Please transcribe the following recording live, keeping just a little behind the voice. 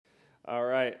All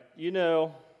right. When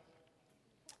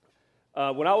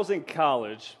I was in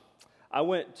college, I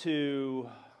went to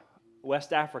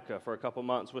West Africa for a couple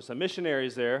months with some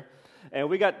missionaries there, and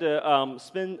we got to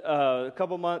spend a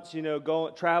couple months,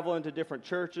 traveling to different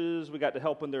churches. We got to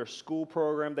help in their school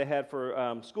program they had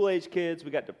for school-age kids.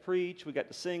 We got to preach. We got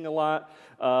to sing a lot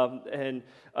and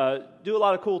do a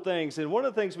lot of cool things. And one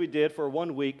of the things we did for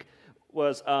 1 week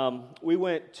was we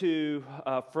went to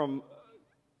from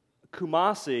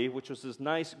Kumasi, which was this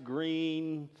nice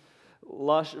green,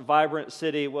 lush, vibrant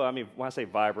city. Well, I mean, when I say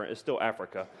vibrant, it's still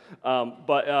Africa. We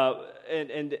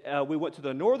went to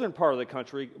the northern part of the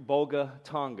country, Bolga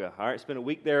Tonga. All right, spent a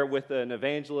week there with an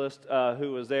evangelist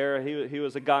who was there. He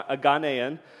was a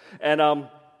Ghanaian, and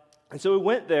so we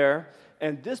went there,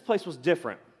 and this place was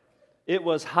different. It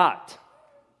was hot,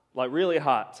 like really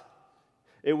hot.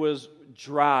 It was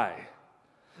dry.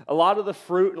 A lot of the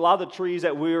fruit, a lot of the trees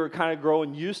that we were kind of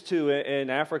growing used to in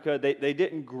Africa, they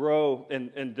didn't grow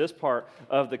in this part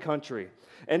of the country.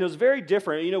 And it was very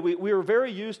different. We were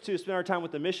very used to spend our time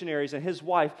with the missionaries, and his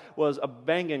wife was a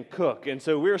banging cook. And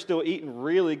so we were still eating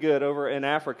really good over in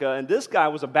Africa. And this guy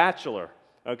was a bachelor,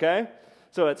 okay?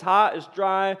 So it's hot, it's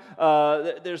dry,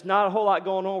 there's not a whole lot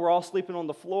going on. We're all sleeping on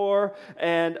the floor.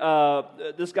 And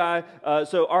this guy,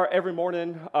 every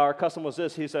morning our custom was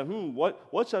this. He said,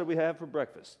 what should we have for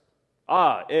breakfast?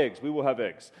 Eggs. We will have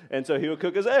eggs. And so he would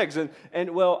cook his eggs. And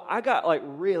I got like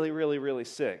really, really, really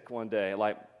sick one day,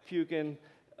 like puking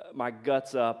my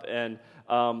guts up and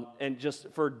just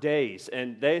for days.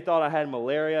 And they thought I had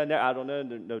malaria. I don't know,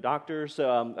 no doctors.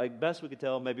 So best we could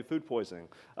tell, maybe food poisoning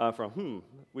from,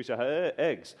 we should have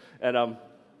eggs. And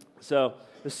so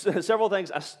several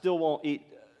things I still won't eat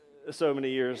so many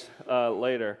years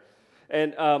later.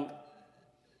 And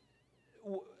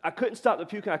I couldn't stop the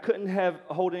puking. I couldn't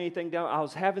hold anything down. I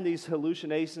was having these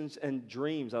hallucinations and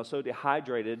dreams. I was so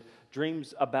dehydrated.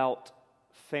 Dreams about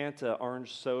Fanta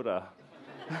orange soda.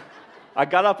 I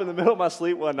got up in the middle of my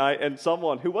sleep one night, and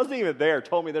someone who wasn't even there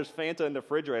told me there's Fanta in the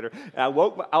refrigerator. And I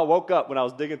woke up when I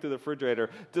was digging through the refrigerator,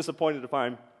 disappointed to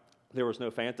find there was no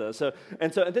Fanta.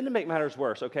 And then to make matters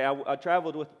worse, okay, I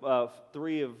traveled with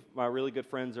 3 of my really good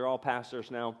friends. They're all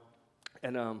pastors now,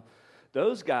 and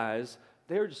those guys,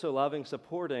 they were just so loving,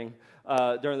 supporting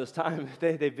during this time.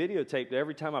 They videotaped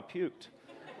every time I puked,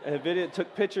 and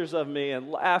took pictures of me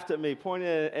and laughed at me, pointed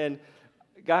at it. And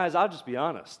guys, I'll just be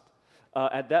honest.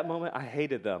 At that moment, I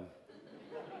hated them.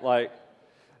 But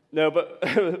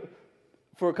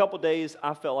for a couple days,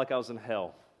 I felt like I was in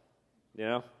hell.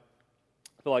 I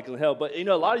felt like I was in hell. But,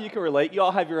 a lot of you can relate. You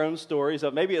all have your own stories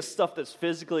of maybe it's stuff that's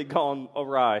physically gone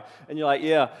awry. And you're like,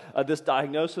 this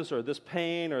diagnosis or this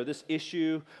pain or this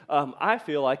issue, I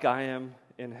feel like I am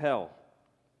in hell.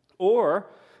 Or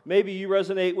maybe you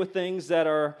resonate with things that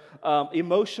are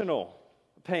emotional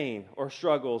pain or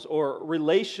struggles, or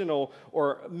relational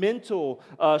or mental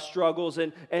struggles,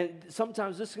 and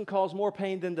sometimes this can cause more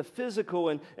pain than the physical,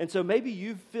 and so maybe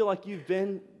you feel like you've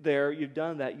been there, you've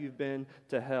done that, you've been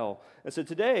to hell. And so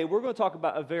today we're going to talk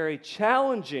about a very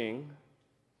challenging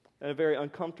and a very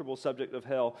uncomfortable subject of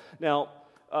hell. Now,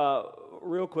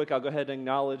 real quick, I'll go ahead and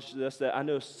acknowledge this, that I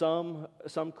know some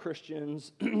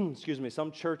Christians,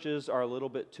 some churches are a little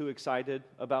bit too excited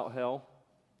about hell,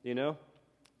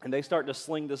 And they start to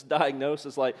sling this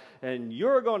diagnosis like, and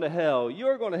you're going to hell,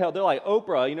 you're going to hell. They're like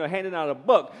Oprah, handing out a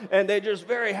book, and they're just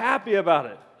very happy about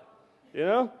it,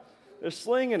 They're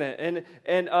slinging it,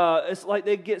 and it's like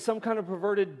they get some kind of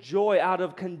perverted joy out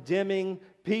of condemning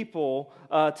people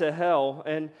to hell.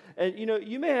 And you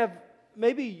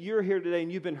maybe you're here today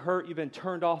and you've been hurt, you've been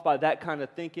turned off by that kind of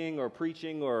thinking or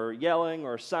preaching or yelling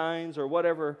or signs or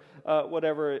whatever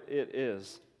it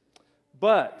is.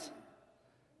 But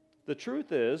the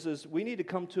truth is we need to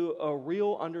come to a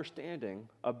real understanding,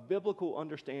 a biblical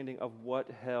understanding of what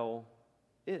hell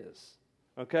is,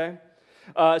 okay?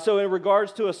 So in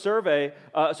regards to a survey,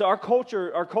 our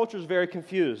culture is very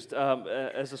confused,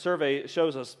 as the survey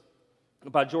shows us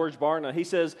by George Barna. He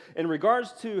says, in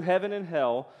regards to heaven and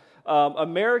hell,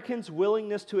 Americans'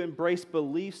 willingness to embrace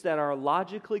beliefs that are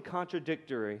logically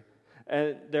contradictory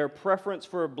and their preference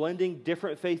for blending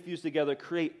different faith views together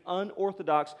create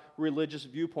unorthodox religious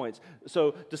viewpoints.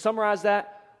 So to summarize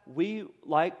that, we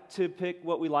like to pick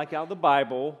what we like out of the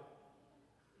Bible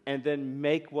and then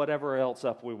make whatever else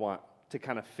up we want to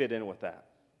kind of fit in with that.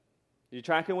 You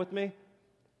tracking with me?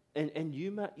 And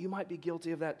you might be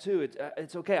guilty of that too.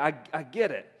 It's okay. I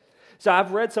get it. So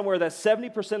I've read somewhere that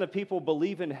 70% of people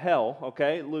believe in hell,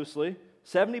 okay, loosely.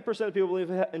 70% of people believe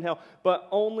in hell, but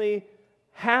only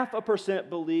 0.5%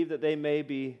 believe that they may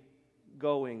be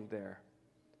going there.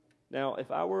 Now, if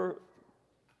I were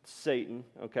Satan,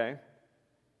 okay,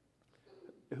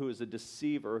 who is a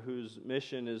deceiver, whose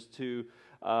mission is to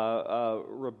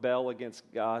rebel against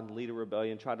God and lead a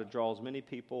rebellion, try to draw as many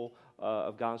people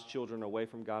of God's children away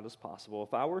from God as possible.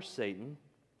 If I were Satan,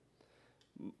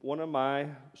 one of my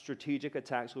strategic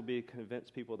attacks would be to convince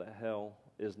people that hell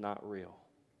is not real.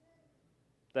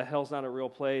 That hell's not a real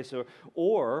place.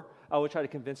 Or I would try to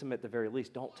convince them at the very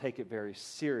least, don't take it very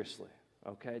seriously.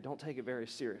 Okay? Don't take it very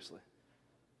seriously.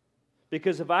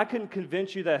 Because if I can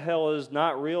convince you that hell is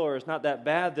not real or it's not that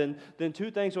bad, then two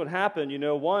things would happen. You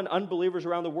know, one, unbelievers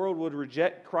around the world would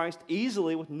reject Christ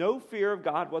easily with no fear of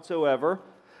God whatsoever.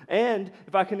 And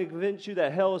if I can convince you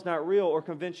that hell is not real or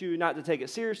convince you not to take it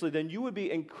seriously, then you would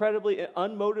be incredibly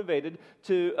unmotivated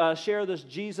to share this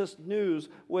Jesus news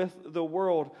with the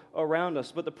world around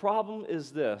us. But the problem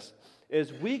is this,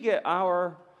 is we get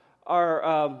our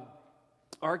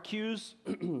cues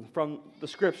from the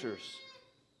Scriptures.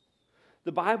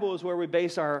 The Bible is where we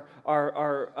base our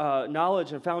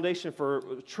knowledge and foundation for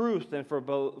truth and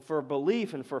for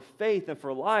belief and for faith and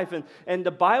for life. And the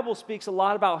Bible speaks a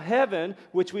lot about heaven,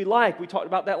 which we like. We talked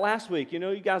about that last week. You know,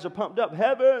 you guys are pumped up.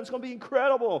 Heaven, it's going to be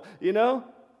incredible, you know?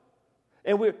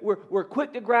 And we're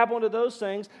quick to grab onto those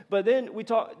things. But then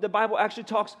the Bible actually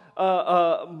talks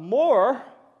more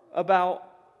about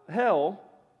hell,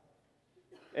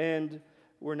 and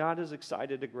we're not as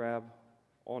excited to grab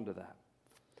onto that.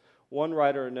 One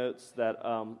writer notes that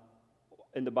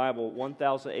in the Bible,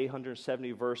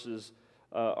 1,870 verses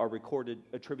are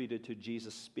attributed to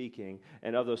Jesus speaking,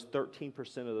 and of those, 13%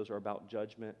 of those are about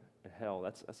judgment and hell.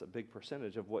 That's a big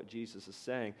percentage of what Jesus is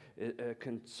saying. It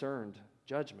concerned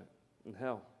judgment and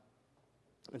hell.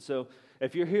 And so,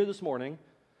 if you're here this morning,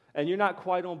 and you're not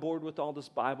quite on board with all this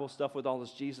Bible stuff, with all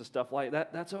this Jesus stuff like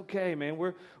that, that's okay, man.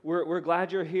 We're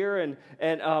glad you're here, and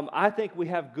I think we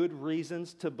have good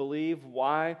reasons to believe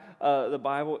why the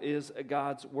Bible is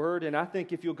God's Word. And I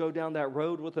think if you'll go down that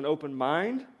road with an open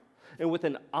mind and with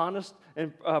an honest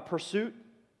and pursuit,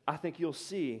 I think you'll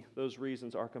see those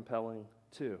reasons are compelling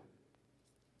too.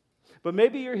 But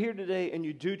maybe you're here today and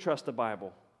you do trust the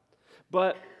Bible,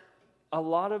 but a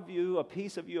lot of you, a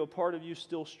piece of you, a part of you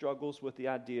still struggles with the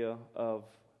idea of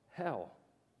hell.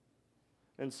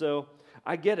 And so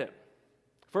I get it.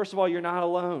 First of all, you're not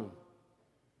alone.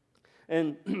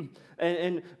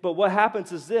 But what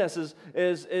happens is this,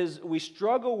 is we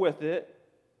struggle with it,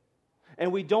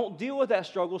 and we don't deal with that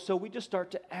struggle, so we just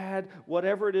start to add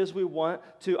whatever it is we want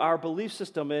to our belief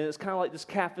system. And it's kind of like this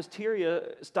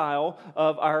cafeteria style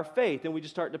of our faith. And we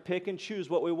just start to pick and choose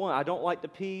what we want. I don't like the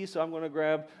peas, so I'm going to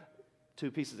grab 2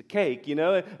 pieces of cake, you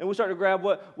know, and we'll start to grab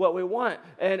what we want.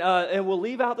 And we'll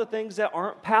leave out the things that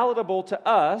aren't palatable to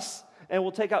us, and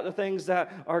we'll take out the things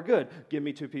that are good. Give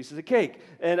me 2 pieces of cake.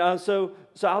 And so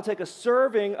I'll take a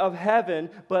serving of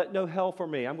heaven, but no hell for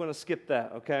me. I'm going to skip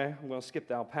that, okay? I'm going to skip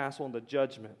that. I'll pass on the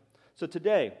judgment. So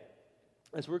today,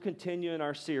 as we're continuing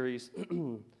our series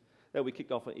that we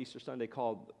kicked off on Easter Sunday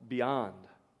called Beyond,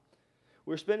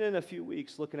 we're spending a few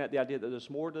weeks looking at the idea that there's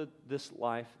more to this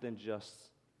life than just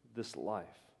this life.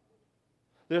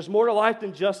 There's more to life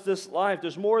than just this life.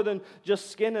 There's more than just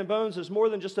skin and bones. There's more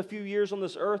than just a few years on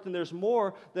this earth, and there's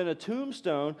more than a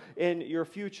tombstone in your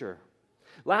future.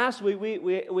 Last week,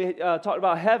 we talked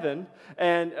about heaven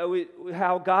and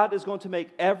how God is going to make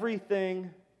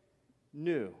everything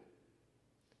new.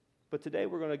 But today,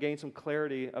 we're going to gain some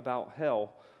clarity about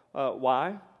hell.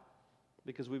 Why?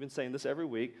 Because we've been saying this every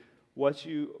week. What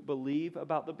you believe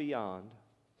about the beyond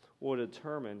will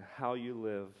determine how you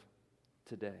live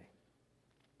today.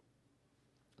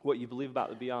 What you believe about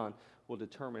the beyond will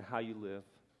determine how you live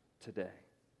today.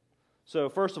 So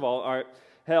first of all right,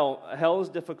 hell is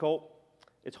difficult.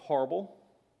 It's horrible.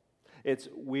 It's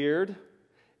weird.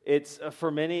 It's for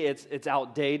many, it's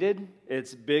outdated.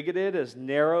 It's bigoted. It's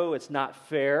narrow. It's not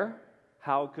fair.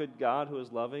 How could God, who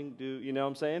is loving, do, you know what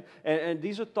I'm saying? And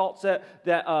these are thoughts that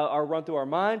are run through our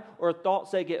mind, or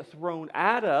thoughts that get thrown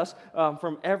at us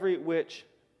from every which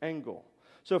angle.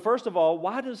 So first of all,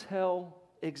 why does hell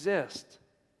exist?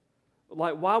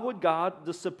 Like, why would God,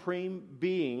 the supreme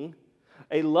being,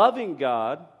 a loving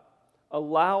God,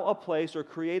 allow a place or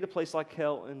create a place like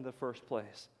hell in the first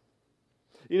place?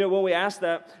 You know, when we ask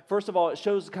that, first of all, it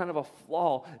shows kind of a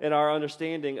flaw in our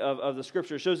understanding of the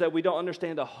Scripture. It shows that we don't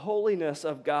understand the holiness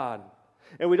of God,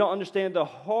 and we don't understand the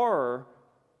horror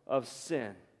of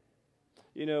sin.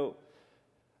 You know,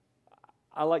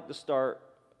 I like to start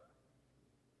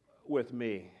with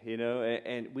me, you know,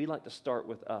 and we like to start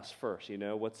with us first, you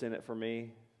know, what's in it for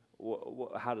me?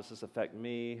 How does this affect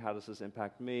me? How does this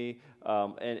impact me?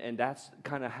 And that's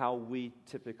kind of how we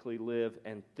typically live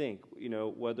and think, you know,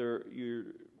 whether you're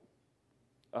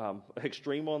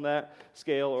extreme on that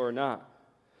scale or not.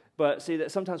 But see,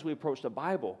 that sometimes we approach the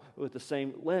Bible with the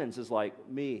same lens as like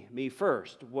me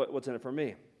first. What's in it for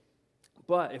me?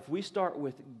 But if we start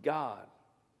with God,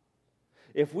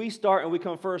 if we start and we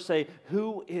come first, say,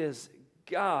 who is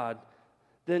God?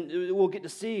 Then we'll get to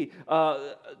see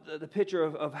the picture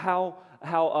of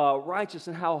how righteous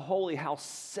and how holy, how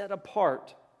set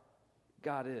apart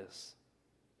God is.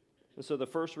 And so the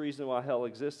first reason why hell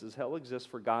exists is hell exists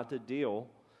for God to deal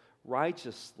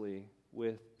righteously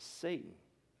with Satan.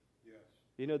 Yes.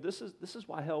 You know, this is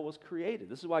why hell was created.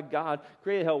 This is why God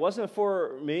created hell. It wasn't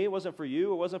for me, it wasn't for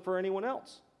you, it wasn't for anyone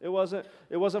else. It wasn't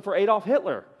for Adolf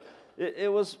Hitler.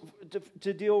 It was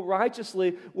to deal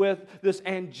righteously with this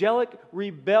angelic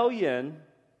rebellion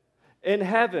in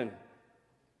heaven.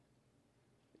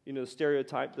 You know, the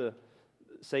stereotype,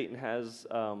 Satan has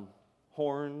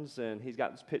horns and he's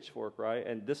got this pitchfork, right?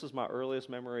 And this is my earliest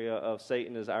memory of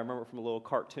Satan. Is I remember from a little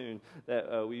cartoon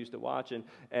that we used to watch, and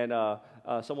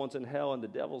someone's in hell and the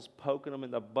devil's poking them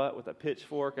in the butt with a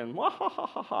pitchfork and wah ha ha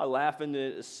ha ha, laughing,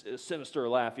 a sinister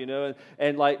laugh, you know.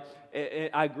 And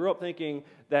I grew up thinking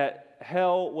that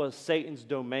hell was Satan's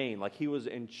domain, like he was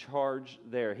in charge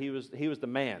there. He was the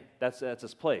man. That's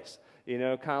his place. You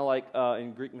know, kind of like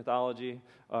in Greek mythology,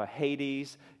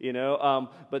 Hades. You know,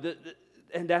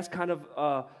 and that's kind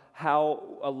of how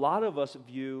a lot of us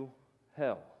view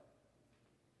hell.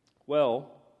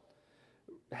 Well,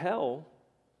 hell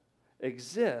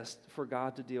exists for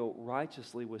God to deal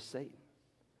righteously with Satan.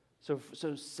 So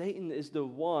Satan is the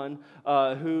one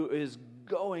who is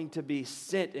going to be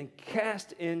sent and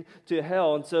cast into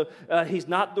hell. And so he's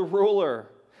not the ruler.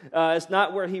 It's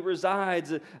not where he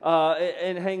resides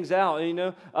and hangs out. You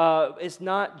know, it's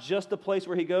not just a place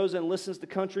where he goes and listens to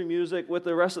country music with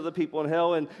the rest of the people in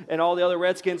hell and all the other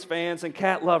Redskins fans and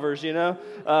cat lovers, you know.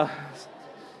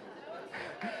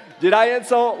 Did I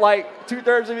insult like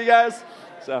 2/3 of you guys?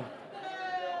 So,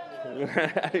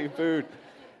 food.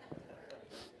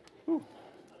 Whew.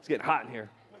 It's getting hot in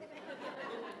here.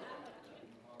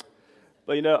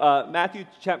 But you know, Matthew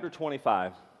chapter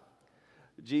 25.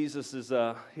 Jesus is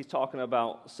he's talking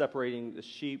about separating the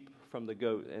sheep from the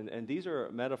goat, and these are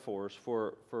metaphors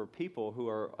for people who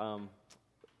are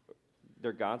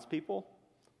they're God's people,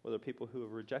 or they're people who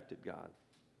have rejected God.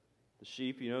 The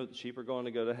sheep, you know, the sheep are going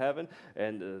to go to heaven,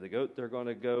 and the goat, they're going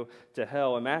to go to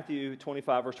hell. In Matthew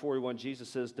 25, verse 41, Jesus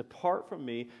says, "Depart from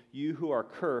me, you who are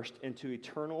cursed, into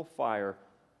eternal fire,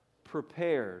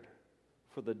 prepared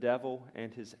for the devil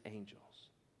and his angels."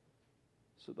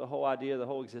 So the whole idea, the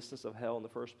whole existence of hell in the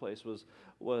first place was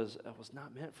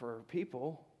not meant for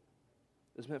people.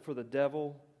 It was meant for the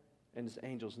devil and his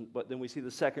angels. But then we see the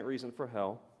second reason for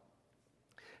hell.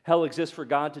 Hell exists for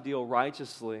God to deal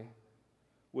righteously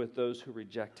with those who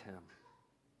reject him.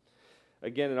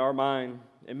 Again, in our mind,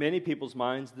 in many people's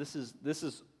minds, this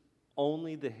is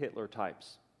only the Hitler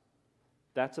types.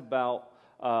 That's about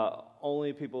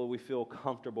only people we feel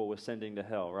comfortable with sending to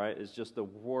hell, right? It's just the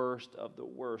worst of the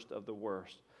worst of the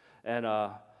worst. And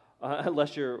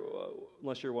unless you're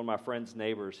one of my friend's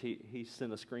neighbors, he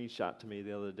sent a screenshot to me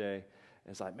the other day. And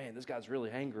it's like, man, this guy's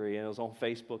really angry. And it was on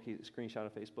Facebook. He screenshot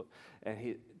on Facebook.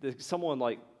 And someone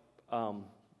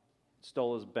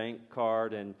stole his bank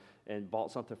card and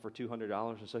bought something for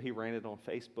 $200, and so he ran it on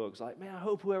Facebook. It's like, man, I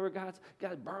hope whoever got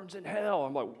burns in hell.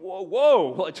 I'm like,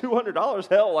 whoa, like $200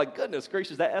 hell, like goodness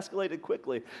gracious, that escalated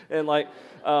quickly. And like,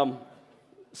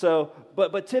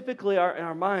 but typically in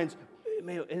our minds,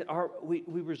 we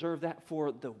reserve that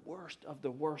for the worst of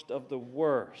the worst of the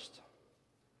worst.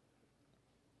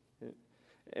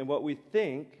 And what we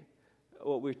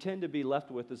tend to be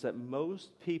left with is that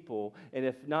most people, and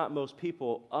if not most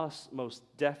people, us most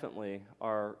definitely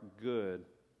are good.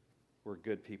 We're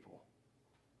good people.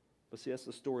 But see, that's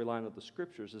the storyline of the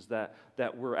scriptures, is that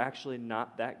we're actually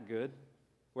not that good.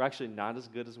 We're actually not as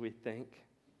good as we think.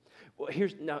 Well,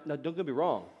 now don't get me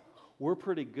wrong. We're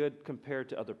pretty good compared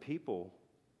to other people,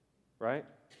 right?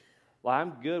 Well,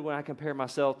 I'm good when I compare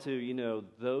myself to, you know,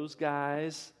 those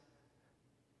guys.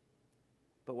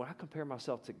 But when I compare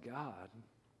myself to God,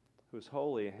 who is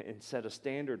holy and set a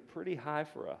standard pretty high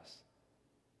for us,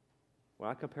 when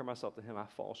I compare myself to him, I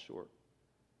fall short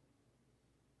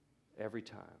every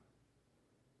time.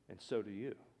 And so do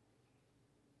you.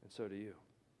 And so do you.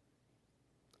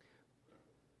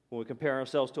 When we compare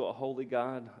ourselves to a holy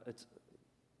God, it's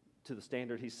to the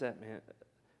standard he set, man,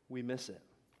 we miss it.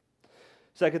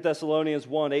 2 Thessalonians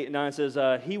 1, 8 and 9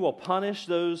 says, he will punish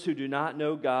those who do not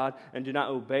know God and do not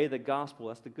obey the gospel.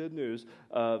 That's the good news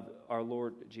of our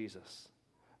Lord Jesus.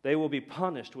 They will be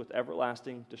punished with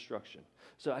everlasting destruction.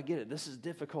 So I get it. This is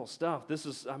difficult stuff.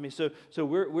 So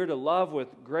we're to love with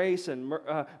grace, and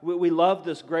we love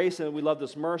this grace, and we love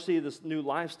this mercy, this new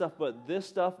life stuff. But this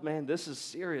stuff, man, this is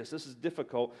serious. This is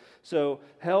difficult. So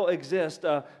hell exists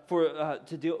for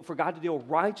God to deal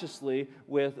righteously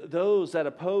with those that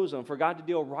oppose Him. For God to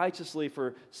deal righteously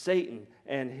for Satan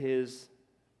and his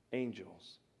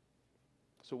angels.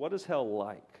 So what is hell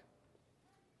like?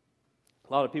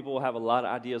 A lot of people will have a lot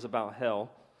of ideas about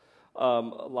hell. A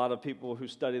lot of people who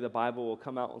study the Bible will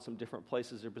come out in some different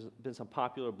places. There have been some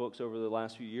popular books over the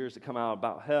last few years that come out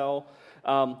about hell.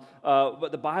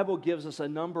 But the Bible gives us a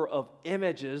number of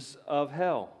images of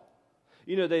hell.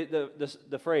 You know,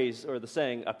 the phrase or the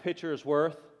saying, a picture is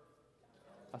worth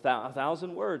a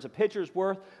thousand words. A picture is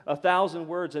worth 1,000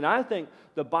 words. And I think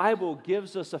the Bible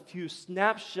gives us a few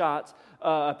snapshots,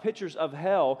 pictures of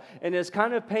hell, and it's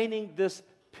kind of painting this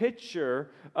picture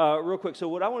real quick. So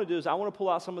what I want to do is I want to pull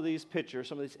out some of these pictures,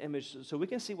 some of these images, so we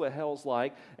can see what hell's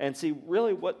like and see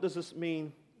really what does this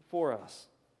mean for us.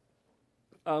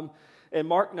 In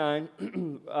Mark 9,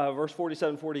 verse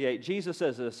 47, 48, Jesus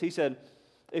says this. He said,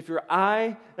 if your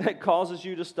eye causes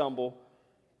you to stumble,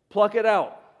 pluck it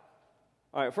out.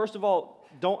 All right, first of all,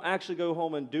 don't actually go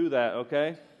home and do that,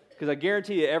 okay? Because I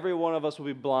guarantee you every one of us will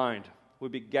be blind. We'll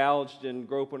be gouged and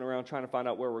groping around trying to find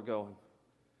out where we're going.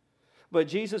 But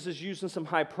Jesus is using some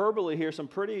hyperbole here, some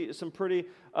pretty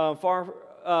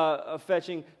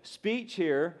far-fetching speech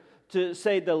here to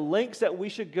say the lengths that we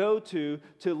should go to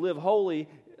live holy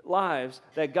lives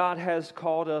that God has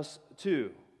called us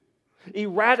to.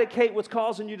 Eradicate what's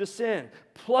causing you to sin.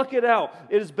 Pluck it out.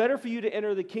 It is better for you to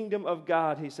enter the kingdom of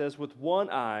God, he says, with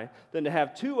one eye than to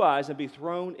have two eyes and be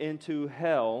thrown into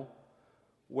hell,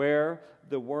 where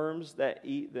the worms that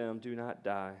eat them do not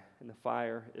die and the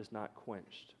fire is not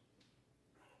quenched.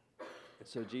 And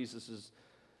so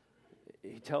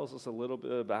he tells us a little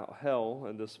bit about hell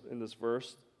in this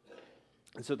verse.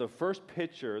 And so the first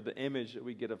picture, the image that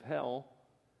we get of hell,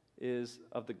 is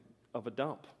of a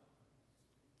dump,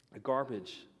 a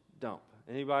garbage dump.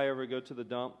 Anybody ever go to the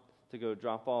dump to go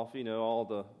drop off, all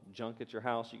the junk at your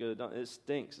house? You go to the dump, it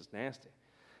stinks, it's nasty.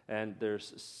 And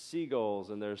there's seagulls,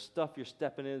 and there's stuff you're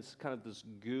stepping in. It's kind of this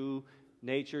goo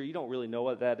nature. You don't really know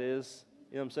what that is.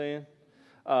 You know what I'm saying?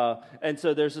 And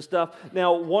so there's the stuff.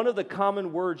 Now, one of the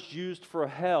common words used for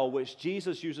hell, which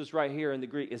Jesus uses right here in the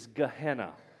Greek, is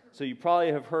Gehenna. So you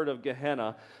probably have heard of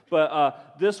Gehenna.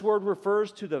 But this word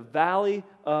refers to the valley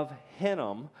of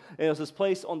Hinnom. And it was this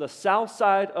place on the south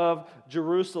side of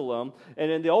Jerusalem.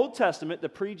 And in the Old Testament, the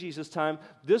pre-Jesus time,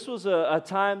 this was a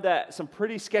time that some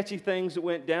pretty sketchy things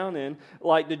went down in.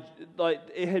 Like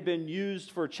it had been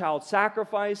used for child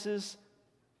sacrifices,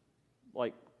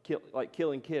 like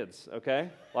killing kids, okay?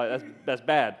 Like that's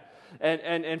bad.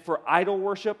 And for idol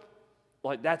worship,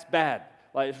 like that's bad.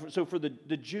 So for the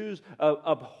Jews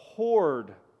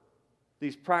abhorred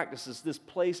these practices. This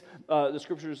place, the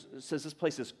Scriptures says this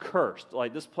place is cursed.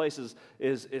 Like this place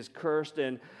is cursed.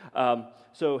 And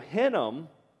so Hinnom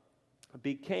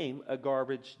became a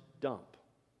garbage dump.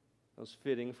 It was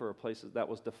fitting for a place that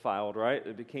was defiled, right?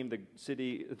 It became the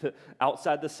city,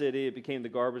 outside the city, it became the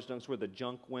garbage dumps where the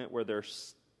junk went, where their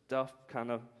stuff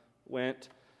kind of went.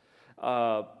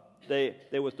 They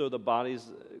would throw the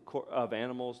bodies of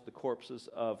animals, the corpses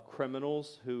of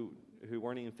criminals who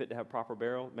weren't even fit to have proper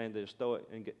burial. Man, they just throw it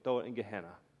in Gehenna.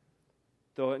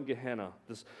 Throw it in Gehenna.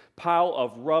 This pile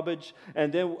of rubbish,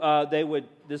 and then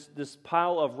this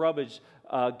pile of rubbish,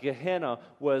 Gehenna,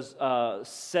 was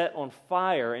set on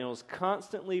fire, and it was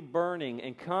constantly burning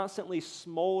and constantly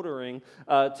smoldering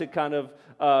to kind of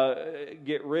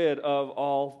get rid of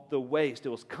all the waste. It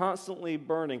was constantly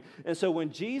burning. And so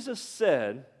when Jesus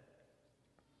said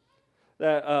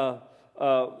that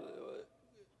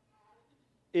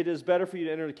it is better for you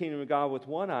to enter the kingdom of God with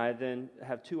one eye than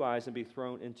have two eyes and be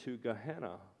thrown into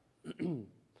Gehenna.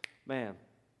 Man,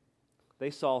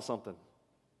 they saw something.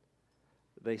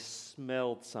 They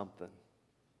smelled something.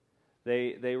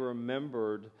 They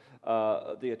remembered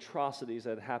the atrocities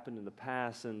that had happened in the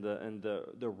past and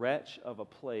the wretch of a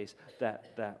place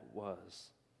that was.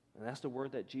 And that's the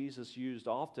word that Jesus used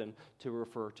often to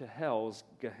refer to hell as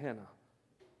Gehenna.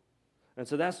 And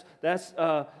so that's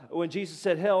when Jesus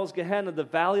said hell is Gehenna, the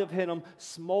valley of Hinnom,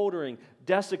 smoldering,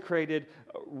 desecrated,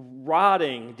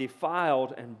 rotting,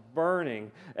 defiled, and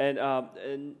burning.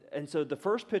 And so the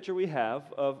first picture we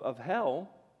have of hell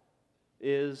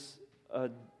is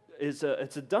it's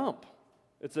a dump.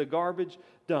 It's a garbage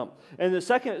dump. And the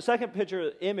second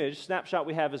picture, image, snapshot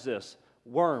we have is this: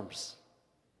 worms.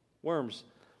 Worms.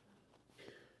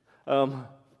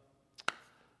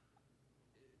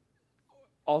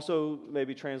 Also,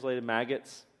 maybe translated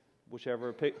maggots,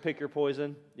 whichever. Pick your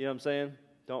poison. You know what I'm saying?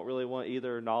 Don't really want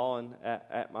either gnawing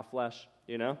at my flesh.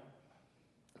 You know.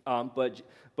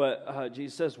 But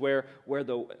Jesus says, where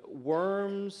the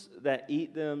worms that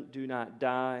eat them do not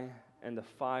die, and the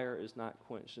fire is not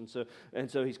quenched. And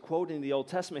so he's quoting the Old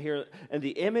Testament here, and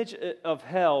the image of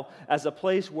hell as a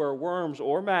place where worms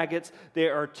or maggots, they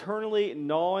are eternally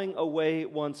gnawing away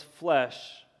one's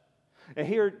flesh. And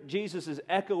here Jesus is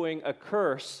echoing a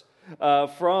curse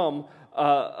from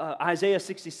Isaiah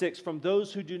 66, from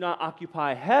those who do not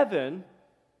occupy heaven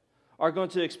are going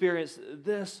to experience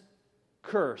this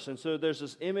curse. And so there's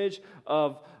this image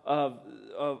of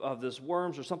this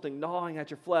worms or something gnawing at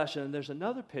your flesh, and there's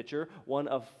another picture, one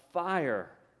of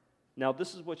fire. Now,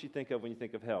 this is what you think of when you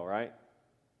think of hell, right?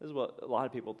 This is what a lot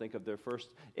of people think of their first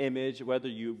image, whether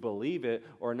you believe it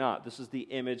or not. This is the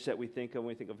image that we think of when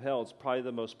we think of hell. It's probably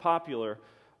the most popular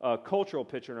cultural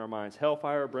picture in our minds.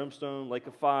 Hellfire, brimstone, lake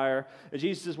of fire. And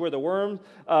Jesus says, where the worms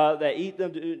that eat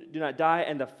them do not die,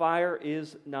 and the fire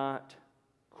is not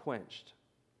quenched.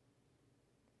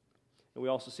 And we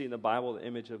also see in the Bible the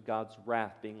image of God's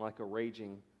wrath being like a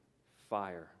raging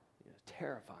fire.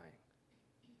 Terrifying.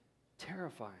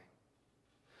 Terrifying.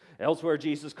 Elsewhere,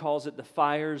 Jesus calls it the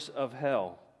fires of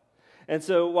hell. And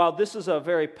so while this is a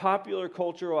very popular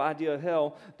cultural idea of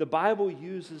hell, the Bible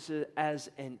uses it as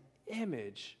an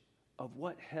image of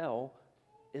what hell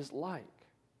is like.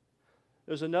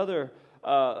 There's another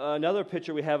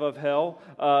picture we have of hell.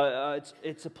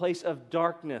 It's a place of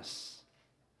darkness.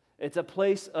 It's a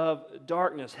place of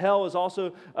darkness. Hell is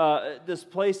also this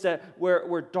place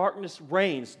where darkness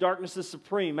reigns. Darkness is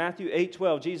supreme. Matthew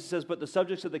 8:12, Jesus says, but the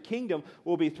subjects of the kingdom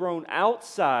will be thrown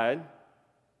outside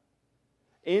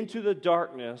into the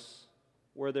darkness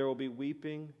where there will be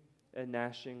weeping and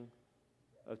gnashing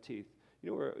of teeth. You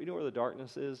know where the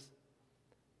darkness is?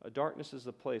 Darkness is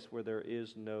the place where there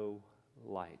is no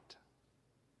light.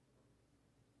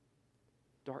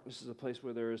 Darkness is a place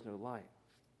where there is no light.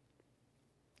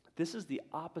 This is the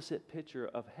opposite picture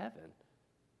of heaven.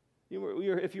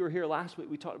 If you were here last week,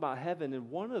 we talked about heaven,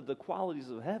 and one of the qualities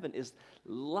of heaven is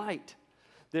light.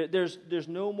 There's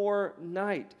no more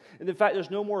night. And in fact,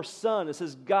 there's no more sun. It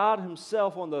says God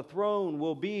himself on the throne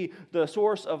will be the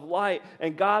source of light,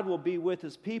 and God will be with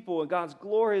his people, and God's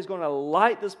glory is going to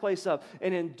light this place up.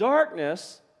 And in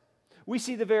darkness, we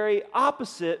see the very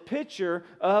opposite picture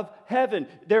of heaven.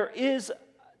 There is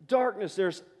darkness.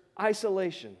 There's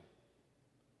isolation.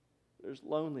 There's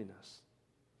loneliness.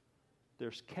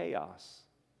 There's chaos.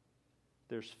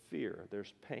 There's fear.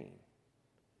 There's pain.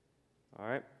 All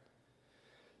right?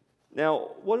 Now,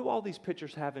 what do all these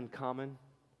pictures have in common?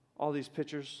 All these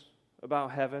pictures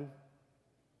about heaven?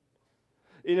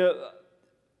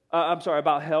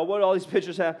 About hell. What do all these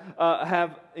pictures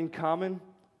have in common?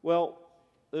 Well,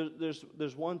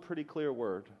 there's one pretty clear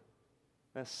word.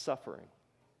 That's suffering.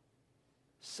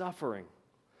 Suffering.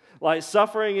 Like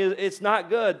suffering it's not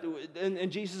good. And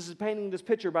Jesus is painting this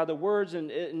picture by the words and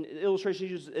illustrations he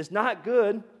uses. It's not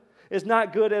good. It's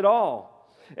not good at all.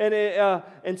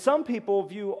 And some people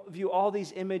view all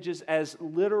these images as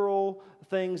literal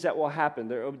things that will happen.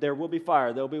 There will be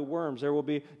fire. There will be worms. There will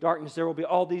be darkness. There will be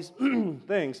all these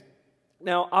things.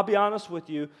 Now, I'll be honest with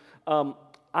you.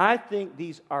 I think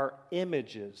these are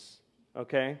images,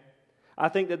 okay? I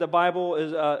think that the Bible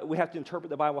is, we have to interpret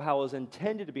the Bible how it was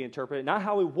intended to be interpreted, not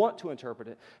how we want to interpret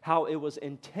it, how it was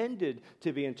intended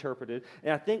to be interpreted.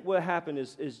 And I think what happened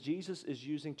is Jesus is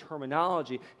using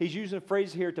terminology. He's using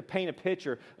phrases here to paint a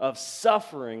picture of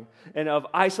suffering and of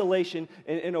isolation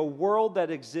in a world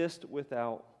that exists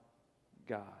without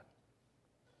God.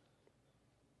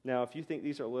 Now, if you think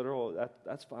these are literal,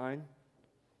 that's fine.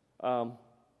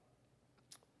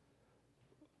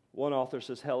 One author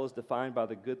says hell is defined by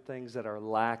the good things that are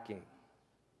lacking: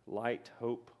 light,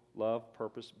 hope, love,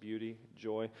 purpose, beauty,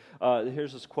 joy.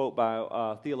 Here's this quote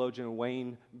by theologian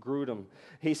Wayne Grudem.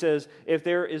 He says, if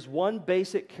there is one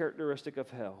basic characteristic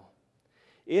of hell,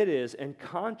 it is, in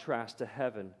contrast to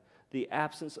heaven, the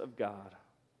absence of God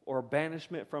or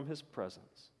banishment from his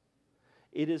presence.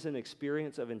 It is an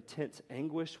experience of intense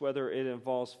anguish, whether it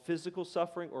involves physical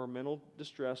suffering or mental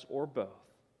distress or both.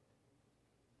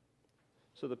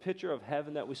 So the picture of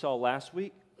heaven that we saw last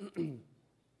week,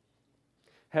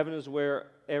 heaven is where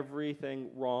everything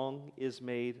wrong is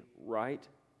made right.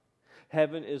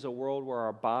 Heaven is a world where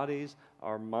our bodies,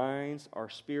 our minds, our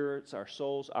spirits, our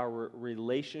souls, our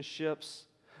relationships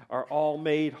are all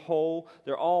made whole.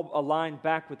 They're all aligned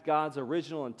back with God's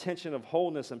original intention of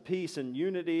wholeness and peace and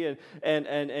unity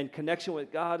and connection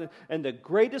with God. And the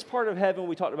greatest part of heaven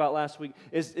we talked about last week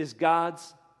is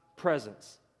God's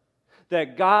presence.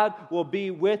 that God will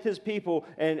be with his people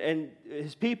and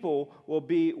his people will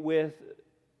be with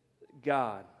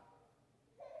God.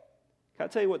 Can I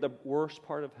tell you what the worst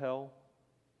part of hell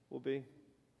will be?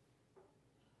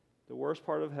 The worst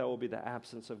part of hell will be the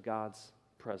absence of God's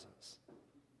presence.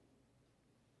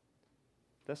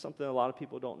 That's something a lot of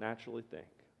people don't naturally think.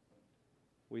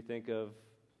 We think of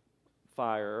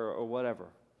fire or whatever.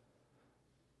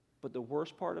 But the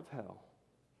worst part of hell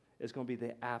is going to be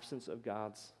the absence of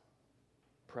God's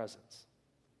presence.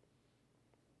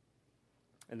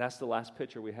 And that's the last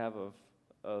picture we have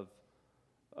of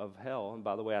hell. And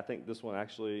by the way, I think this one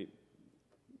actually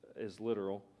is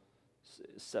literal.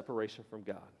 Separation from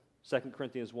God. 2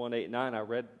 Corinthians 1:8-9, I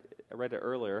read it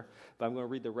earlier, but I'm going to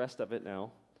read the rest of it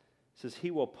now. It says,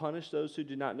 He will punish those who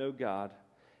do not know God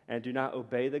and do not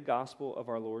obey the gospel of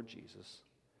our Lord Jesus.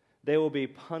 They will be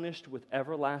punished with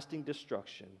everlasting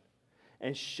destruction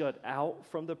and shut out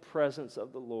from the presence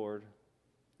of the Lord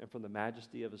and from the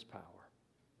majesty of his power.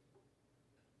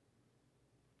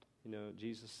 You know,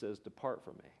 Jesus says, depart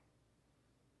from me.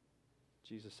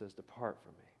 Jesus says, depart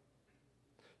from me.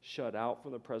 Shut out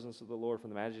from the presence of the Lord, from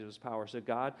the majesty of his power. So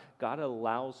God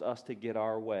allows us to get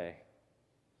our way.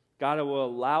 God will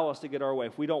allow us to get our way.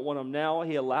 If we don't want him now,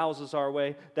 he allows us our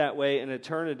way, that way in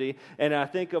eternity. And I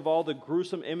think of all the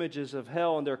gruesome images of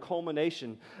hell and their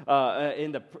culmination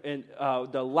in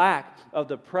the lack of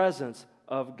the presence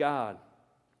of God.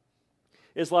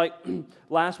 It's like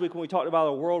last week when we talked about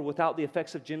a world without the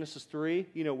effects of Genesis 3,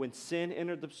 you know, when sin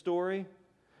entered the story.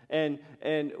 And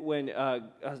when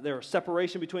there was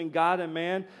separation between God and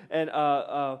man, and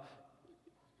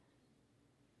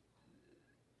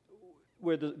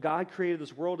where God created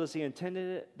this world as he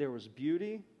intended it, there was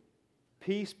beauty,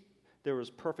 peace, there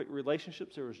was perfect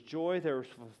relationships, there was joy, there was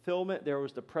fulfillment, there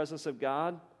was the presence of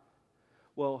God.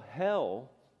 Well,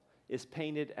 hell is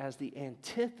painted as the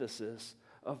antithesis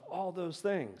of all those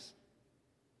things.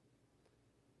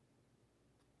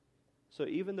 So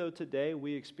even though today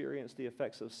we experience the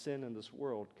effects of sin in this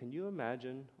world, can you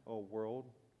imagine a world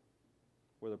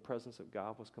where the presence of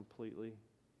God was completely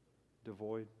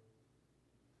devoid?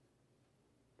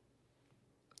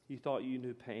 You thought you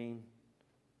knew pain.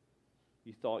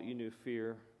 You thought you knew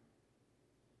fear.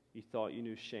 You thought you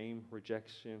knew shame,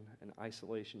 rejection, and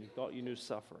isolation. You thought you knew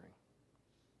suffering.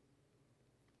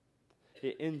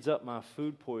 It ends up my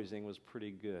food poisoning was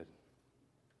pretty good,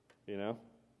 you know?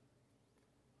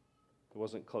 It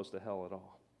wasn't close to hell at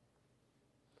all.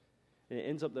 And it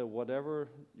ends up that whatever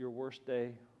your worst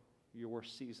day, your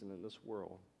worst season in this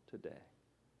world today,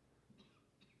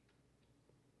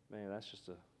 man, that's just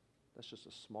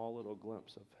a small little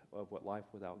glimpse of what life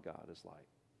without God is like,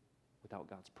 without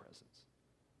God's presence.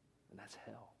 And that's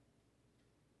hell.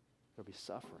 There'll be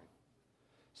suffering.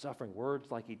 Suffering,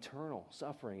 words like eternal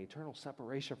suffering, eternal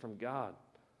separation from God.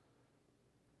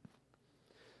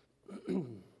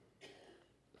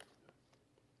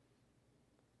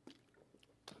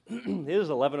 It is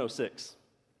 11:06. Is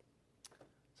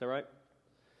that right?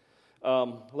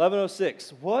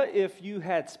 11:06. What if you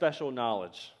had special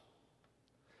knowledge?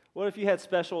 What if you had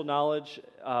special knowledge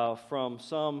from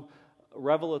some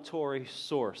revelatory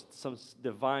source, some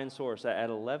divine source, that at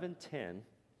 11:10,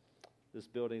 this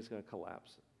building is going to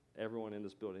collapse. Everyone in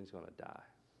this building is going to die.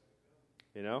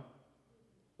 You know?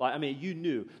 Like, I mean, you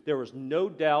knew. There was no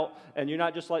doubt, and you're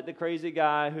not just like the crazy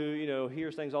guy who, you know,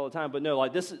 hears things all the time, but no,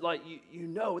 like this is like, you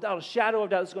know, without a shadow of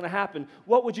doubt it's going to happen.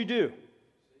 What would you do?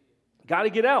 Got to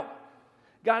get out.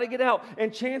 Got to get out.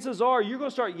 And chances are you're going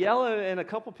to start yelling, and a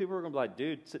couple people are going to be like,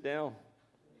 dude, sit down.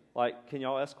 Like, can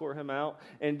y'all escort him out?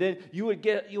 And then you would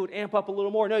amp up a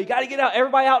little more. No, you got to get out.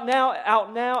 Everybody out now,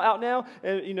 out now, out now.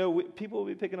 And, you know, people will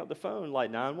be picking up the phone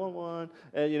like 911,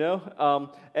 and, you know,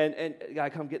 and you got to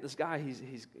come get this guy.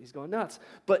 He's going nuts.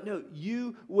 But no,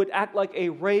 you would act like a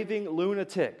raving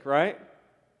lunatic, right?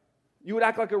 You would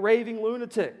act like a raving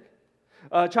lunatic.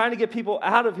 Trying to get people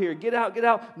out of here. Get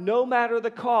out, no matter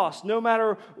the cost, no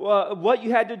matter what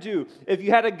you had to do. If you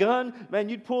had a gun, man,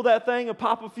 you'd pull that thing and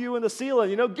pop a few in the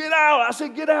ceiling, you know, get out. I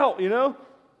said get out, you know.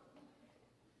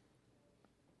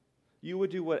 You would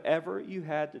do whatever you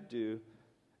had to do,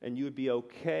 and you would be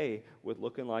okay with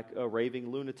looking like a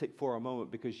raving lunatic for a moment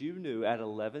because you knew at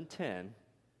 11:10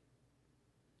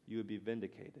 you would be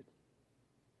vindicated.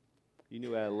 You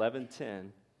knew at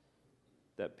 11:10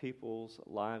 that people's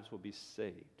lives will be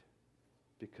saved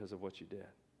because of what you did.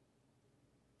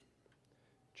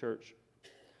 Church,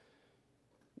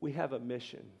 we have a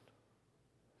mission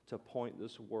to point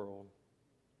this world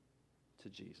to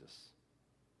Jesus.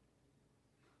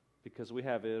 Because we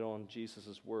have it on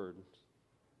Jesus' word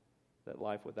that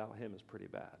life without him is pretty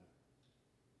bad.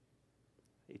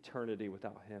 Eternity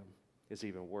without him is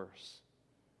even worse.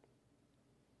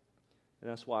 And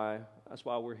that's why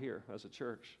we're here as a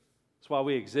church. That's why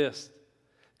we exist.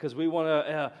 Because we want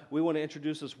to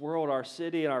introduce this world, our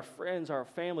city, and our friends, our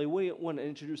family. We want to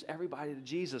introduce everybody to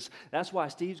Jesus. That's why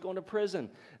Steve's going to prison.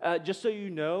 Just so you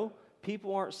know,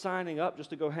 people aren't signing up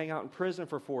just to go hang out in prison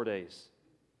for 4 days.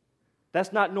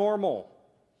 That's not normal.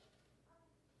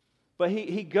 But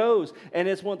he goes, and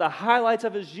it's one of the highlights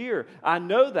of his year. I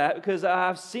know that because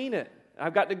I've seen it.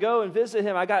 I've got to go and visit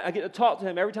him. I get to talk to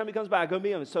him. Every time he comes by, I go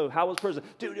meet him. So how was prison?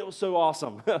 Dude, it was so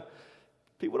awesome.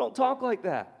 People don't talk like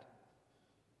that.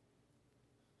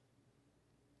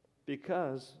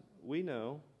 Because we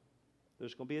know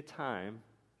there's going to be a time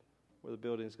where the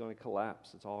building is going to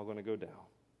collapse. It's all going to go down.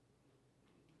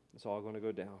 It's all going to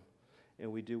go down.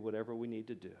 And we do whatever we need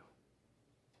to do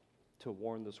to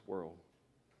warn this world.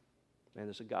 Man,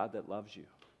 there's a God that loves you.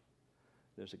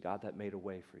 There's a God that made a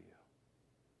way for you.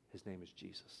 His name is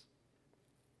Jesus.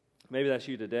 Maybe that's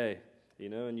you today,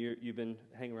 and you've been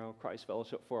hanging around Christ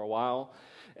Fellowship for a while,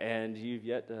 and you've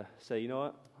yet to say, you know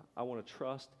what? I want to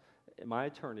trust my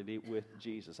eternity with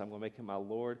Jesus. I'm going to make him my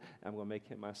Lord. I'm going to make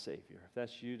him my Savior. If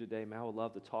that's you today, man, I would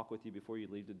love to talk with you before you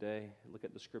leave today. Look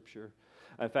at the Scripture.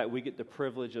 In fact, we get the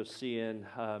privilege of seeing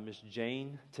Miss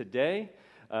Jane today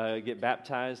get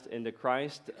baptized into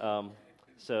Christ.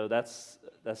 So that's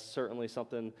certainly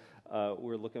something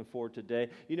we're looking forward to today.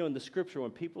 In the Scripture,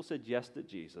 when people said yes to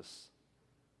Jesus,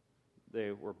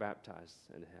 they were baptized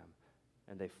into him,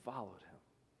 and they followed him.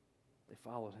 They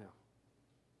followed him.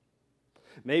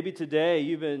 Maybe today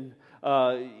you've been,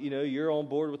 you're on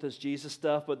board with this Jesus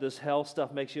stuff, but this hell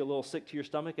stuff makes you a little sick to your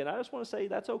stomach. And I just want to say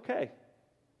that's okay.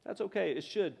 That's okay. It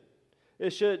should.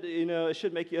 It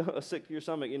should make you sick to your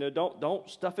stomach. Don't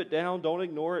stuff it down. Don't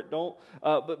ignore it.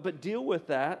 But deal with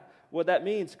that. What that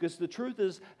means, because the truth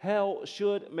is, hell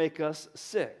should make us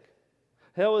sick.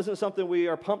 Hell isn't something we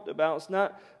are pumped about. It's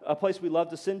not a place we love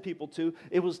to send people to.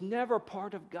 It was never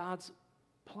part of God's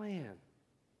plan.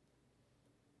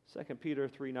 2 Peter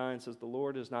 3:9 says, the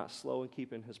Lord is not slow in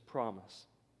keeping his promise.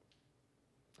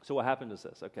 So what happened is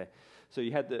this, okay. So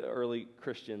you had the early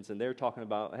Christians, and they're talking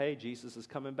about, hey, Jesus is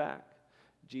coming back.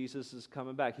 Jesus is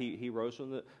coming back. He rose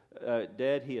from the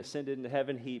dead. He ascended into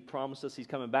heaven. He promised us he's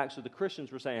coming back. So the Christians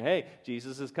were saying, hey,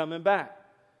 Jesus is coming back.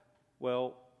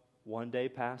 Well, 1 day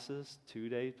passes, 2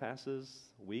 days passes,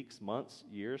 weeks, months,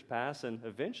 years pass, and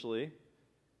eventually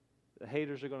the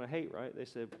haters are going to hate, right? They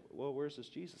said, well, where's this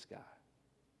Jesus guy?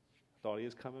 Thought he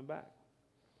was coming back.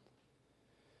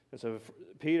 And so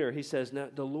Peter, he says, no,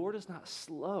 the Lord is not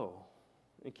slow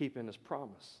in keeping his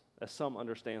promise, as some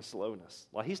understand slowness.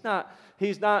 Like he's not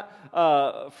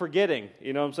forgetting,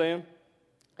 you know what I'm saying?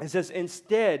 It says,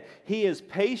 instead, he is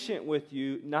patient with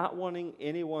you, not wanting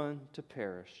anyone to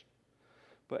perish,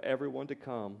 but everyone to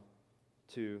come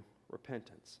to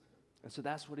repentance. And so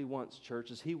that's what he wants,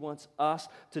 church, is he wants us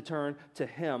to turn to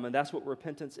him. And that's what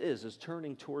repentance is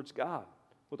turning towards God.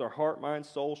 With our heart, mind,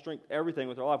 soul, strength, everything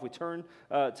with our life. We turn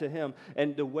to him.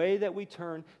 And the way that we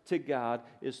turn to God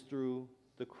is through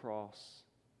the cross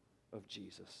of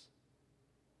Jesus.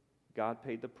 God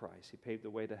paid the price. He paved the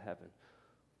way to heaven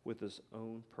with his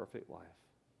own perfect life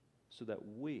so that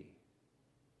we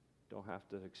don't have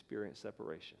to experience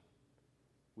separation.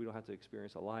 We don't have to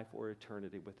experience a life or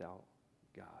eternity without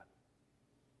God.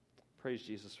 Praise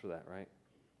Jesus for that, right?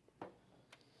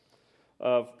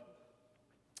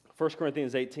 1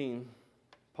 Corinthians 18,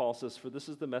 Paul says, for this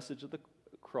is the message of the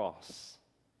cross.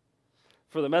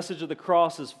 For the message of the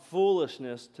cross is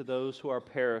foolishness to those who are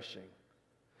perishing.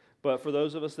 But for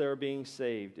those of us that are being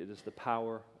saved, it is the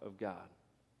power of God.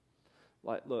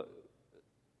 Like, look,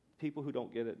 people who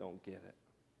don't get it, don't get it.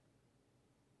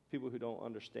 People who don't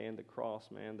understand the cross,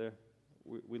 man,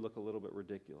 we look a little bit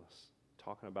ridiculous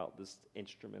talking about this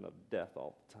instrument of death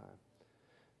all the time.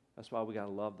 That's why we got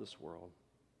to love this world.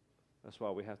 That's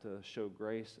why we have to show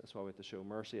grace. That's why we have to show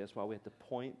mercy. That's why we have to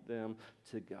point them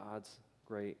to God's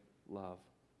great love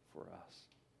for us.